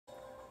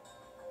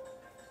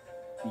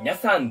皆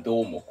さん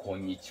どうもこ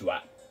んにち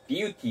は、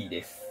ビューティー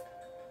です。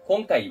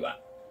今回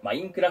はマ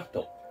インクラフ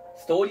ト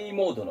ストーリー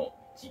モードの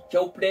実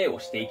況プレイを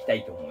していきた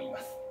いと思いま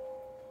す。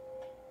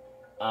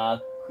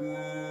ア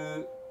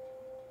ク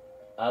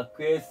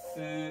エス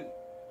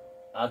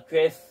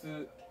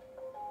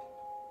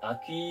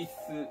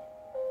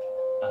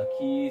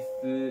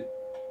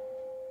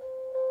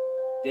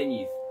デ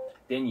ニ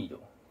ード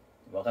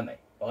わかんない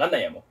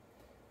や。もう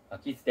ア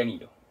クエスデニ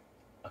ード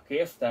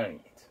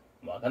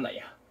わかんない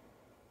や。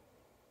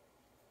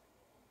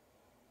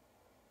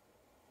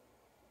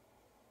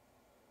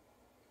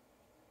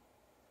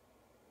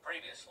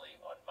Previously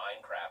on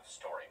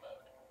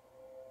MinecraftStorymode.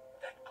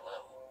 That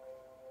glow,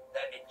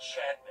 that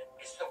enchantment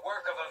is the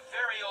work of a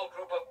very old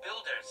group of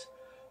builders.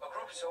 A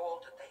group so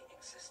old that they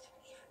existed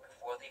even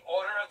before the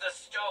Order of the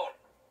Stone.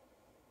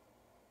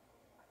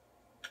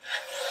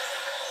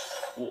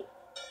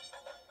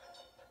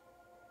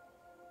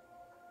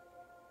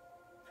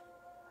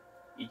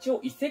 一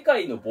応異世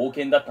界の冒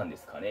険だったんで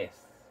すかね。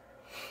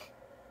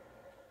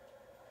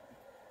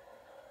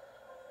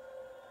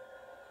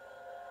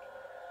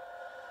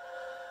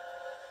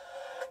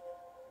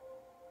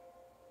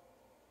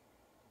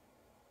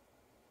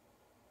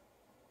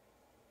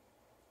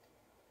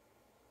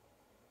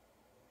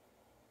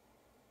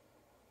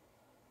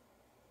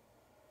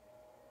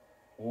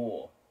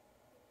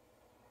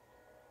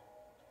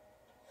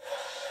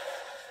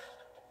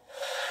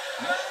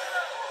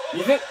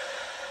水。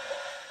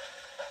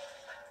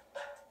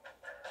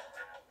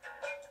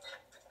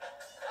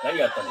何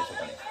があったんでしょう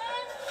かね。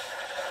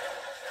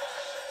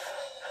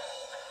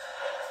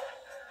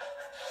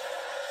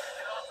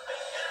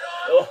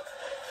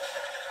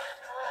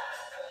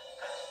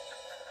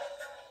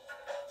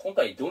今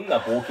回どんな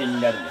冒険に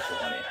なるんでしょう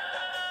かね。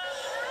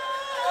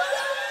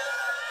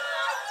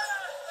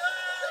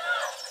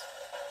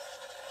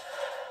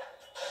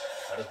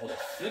なるほど。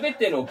すべ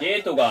てのゲ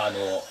ートが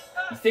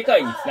異世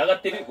界に繋が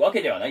ってるわ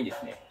けではないんで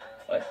すね。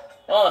はい、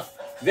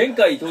前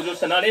回登場し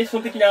たナレーショ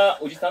ン的な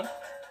おじさん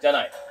じゃ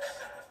ない。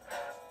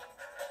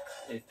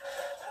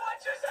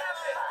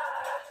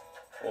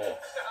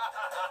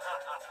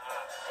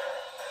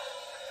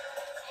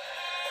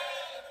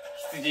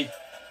羊。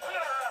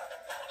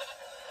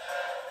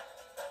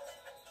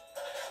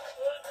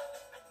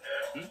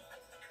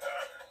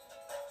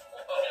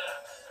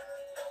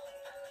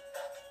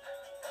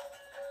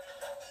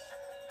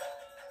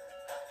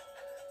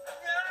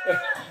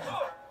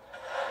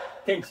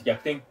天地逆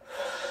転。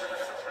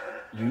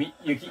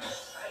雪。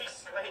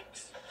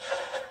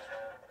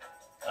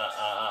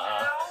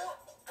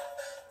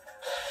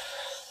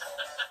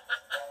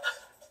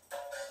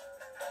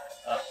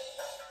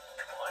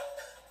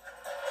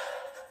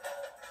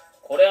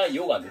これは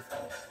溶岩ですか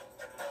ね。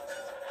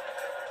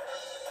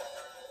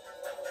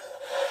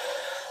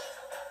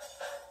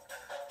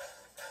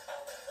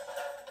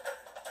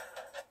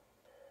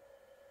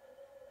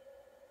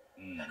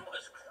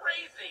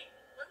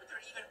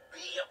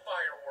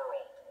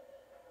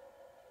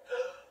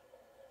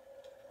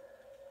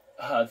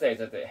熱い。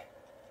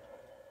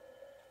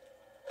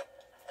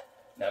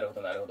なるほ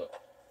ど。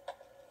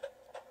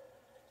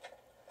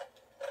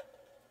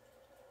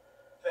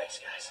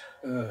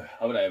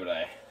危ない。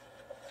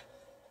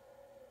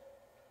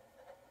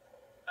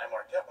I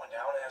marked that one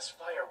down as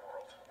Fire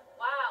World.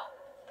 Wow,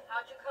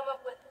 how'd you come up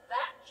with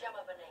that gem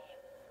of a name?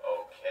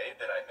 Okay,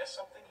 did I miss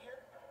something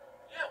here?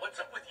 Yeah, what's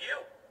up with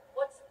you?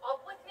 What's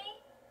up with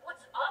me?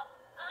 What's up?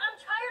 I'm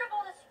tired of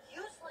all this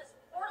useless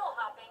portal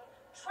hopping,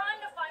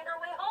 trying to find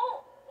our way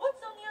home. What's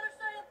on the other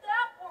side of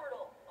that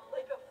portal? A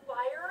lake of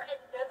fire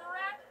and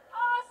netherrack?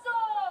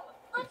 Awesome!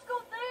 Let's go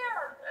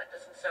there! That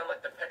doesn't sound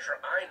like the Petra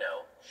I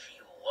know. She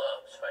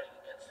loves fighting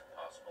against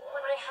impossible odds.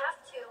 When I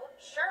have to,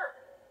 sure.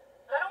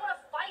 But I don't want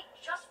to fight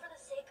just for the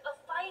sake of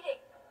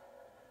fighting.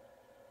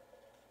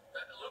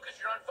 Lucas,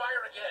 you're on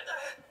fire again.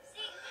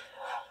 See,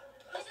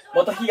 this is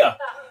what I'm talking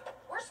about.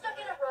 We're stuck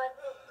in a rut,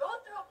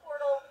 go through a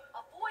portal,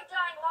 avoid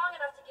dying long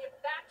enough to get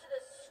back to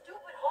this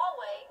stupid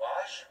hallway.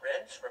 Wash,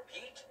 rinse,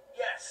 repeat?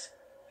 Yes.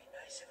 Be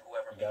nice if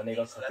whoever made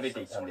these left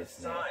some sort of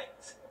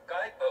signs,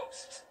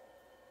 guideposts.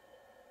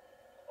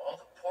 All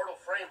the portal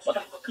frames do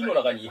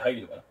look like... You're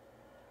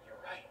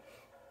right.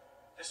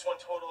 This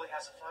one totally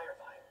has a fire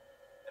vibe.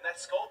 And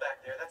that skull back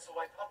there, that's the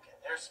white pumpkin.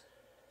 There's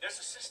a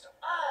system.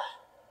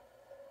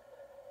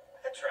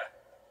 Petra,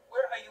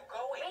 where are you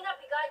going? May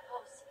not be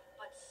guideposts,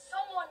 but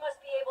someone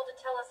must be able to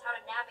tell us how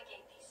to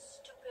navigate these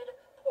stupid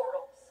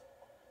portals.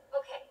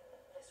 Okay,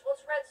 this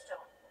one's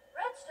redstone.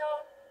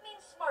 Redstone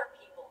means smart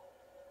people.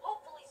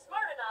 Hopefully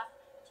smart enough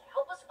to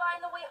help us find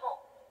the way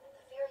home. At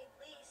the very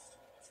least,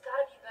 it's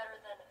gotta be better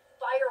than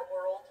Fire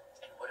World.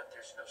 And what if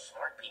there's no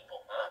smart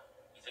people, huh?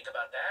 You think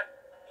about that?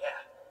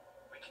 Yeah.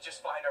 We could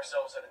just find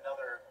ourselves at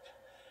another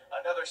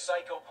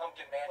psycho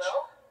pumpkin mansion.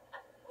 Well,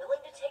 I'm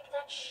willing to take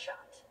that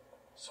shot.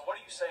 So what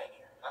are you saying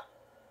here, huh?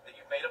 That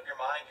you've made up your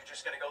mind you're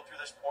just gonna go through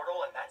this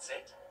portal and that's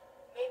it?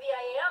 Maybe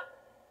I am.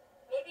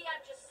 Maybe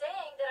I'm just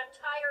saying that I'm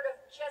tired of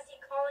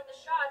Jesse calling the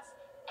shots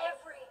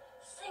every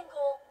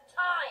single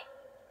time.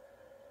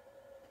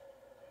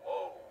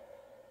 Whoa.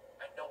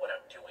 I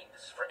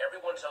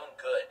everyone's own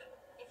good.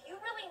 If you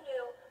really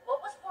knew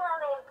what was for our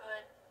own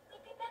good,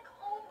 we'd be back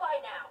home by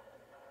now.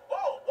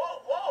 Whoa,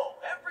 whoa, whoa!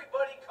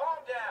 Everybody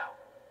calm down.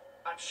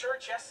 I'm sure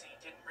Jesse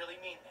didn't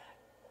really mean that.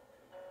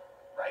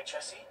 Right,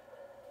 Jesse?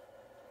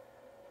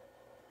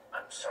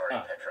 I'm sorry,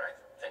 Petra.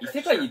 異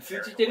世界に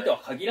通じているとは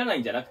限らない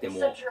んじゃなくて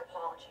も、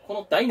こ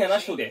の第7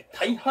章で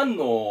大半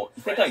の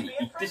異世界に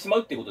行ってしま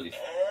うってことです。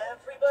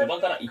序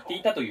盤から行って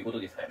いたということ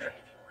ですからね。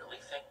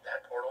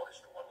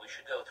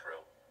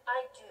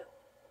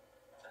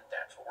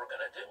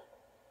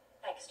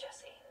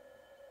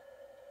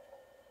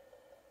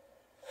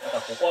なんか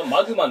ここは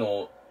マグマ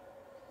の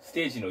ス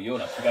テージのよう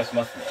な気がし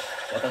ますね。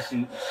私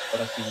の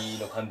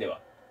勘では。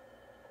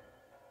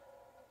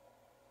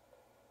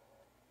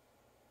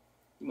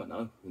今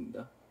何分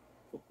だ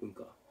 ?6 分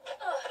か。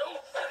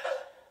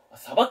あ、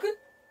砂漠？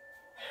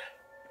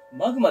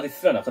マグマで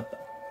すらなかった。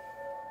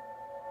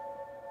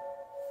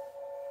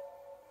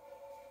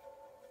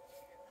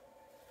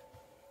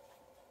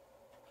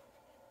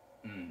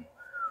うん。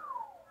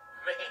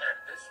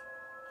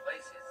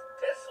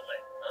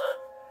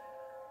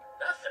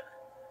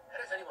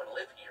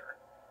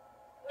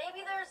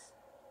Maybe there's,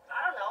 I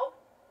don't know,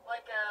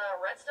 like a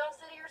redstone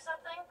city or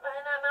something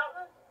behind that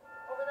mountain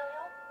over the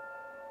hill?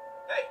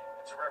 Hey,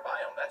 it's a rare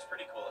biome. That's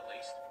pretty cool at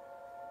least.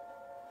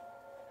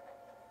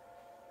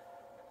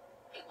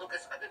 Hey,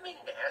 Lucas, I've been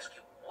meaning to ask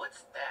you,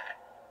 what's that?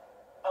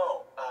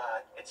 Oh,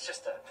 it's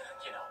just a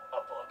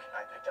book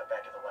I picked up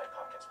back at the White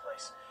Pumpkin's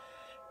place.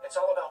 It's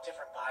all about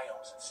different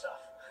biomes and stuff.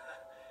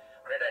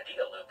 Great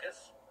idea,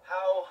 Lucas.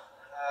 How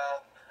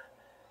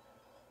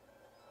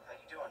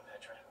you doing,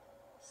 Petra?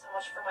 So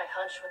much for my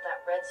hunch with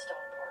that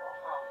redstone portal,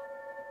 huh?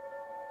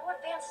 No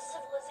advanced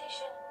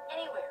civilization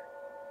anywhere.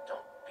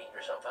 Don't beat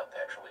yourself up,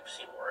 Petra. We've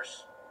seen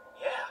worse.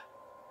 Yeah.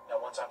 No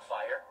one's on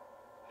fire.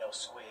 No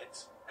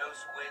squids. No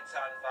squids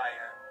on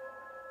fire.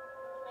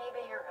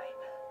 Maybe you're right.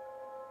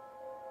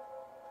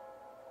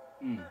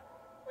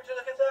 Would you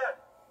look at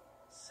that?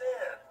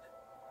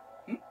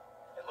 Sand.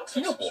 It looks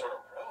like some sort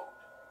of road.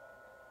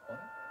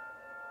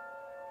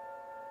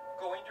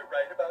 Going to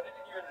write about it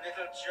in your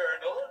little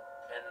journal?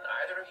 Can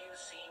either of you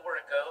see where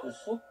it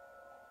goes?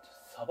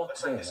 砂漠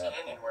Looks だよ like ね。 this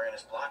canyon we're in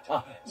is blocked to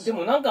あ、 the で inside.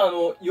 もなんか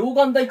溶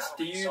岩台地っ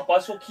ていう場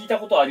所聞いた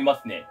ことあり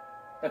ますね。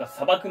なんか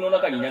砂漠の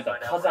中になんか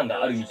火山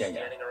があるみたいな。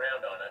 Standing around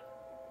on it.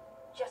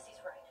 Jesse's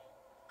right.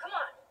 Come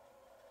on.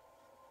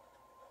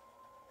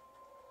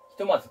 ひ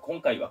とまず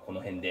今回はこ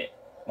の辺で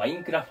マイ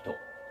ンクラフト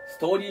ス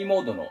トーリー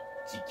モードの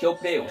実況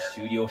プレイを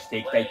終了して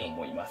いきたいと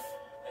思います。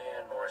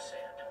 And more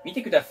sand. 見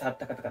てくださっ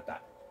た方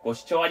々ご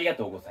視聴ありが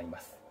とうござい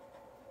ます。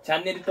チャ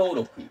ンネル登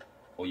録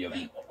およ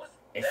び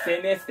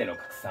SNS での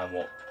拡散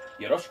を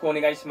よろしくお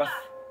願いします。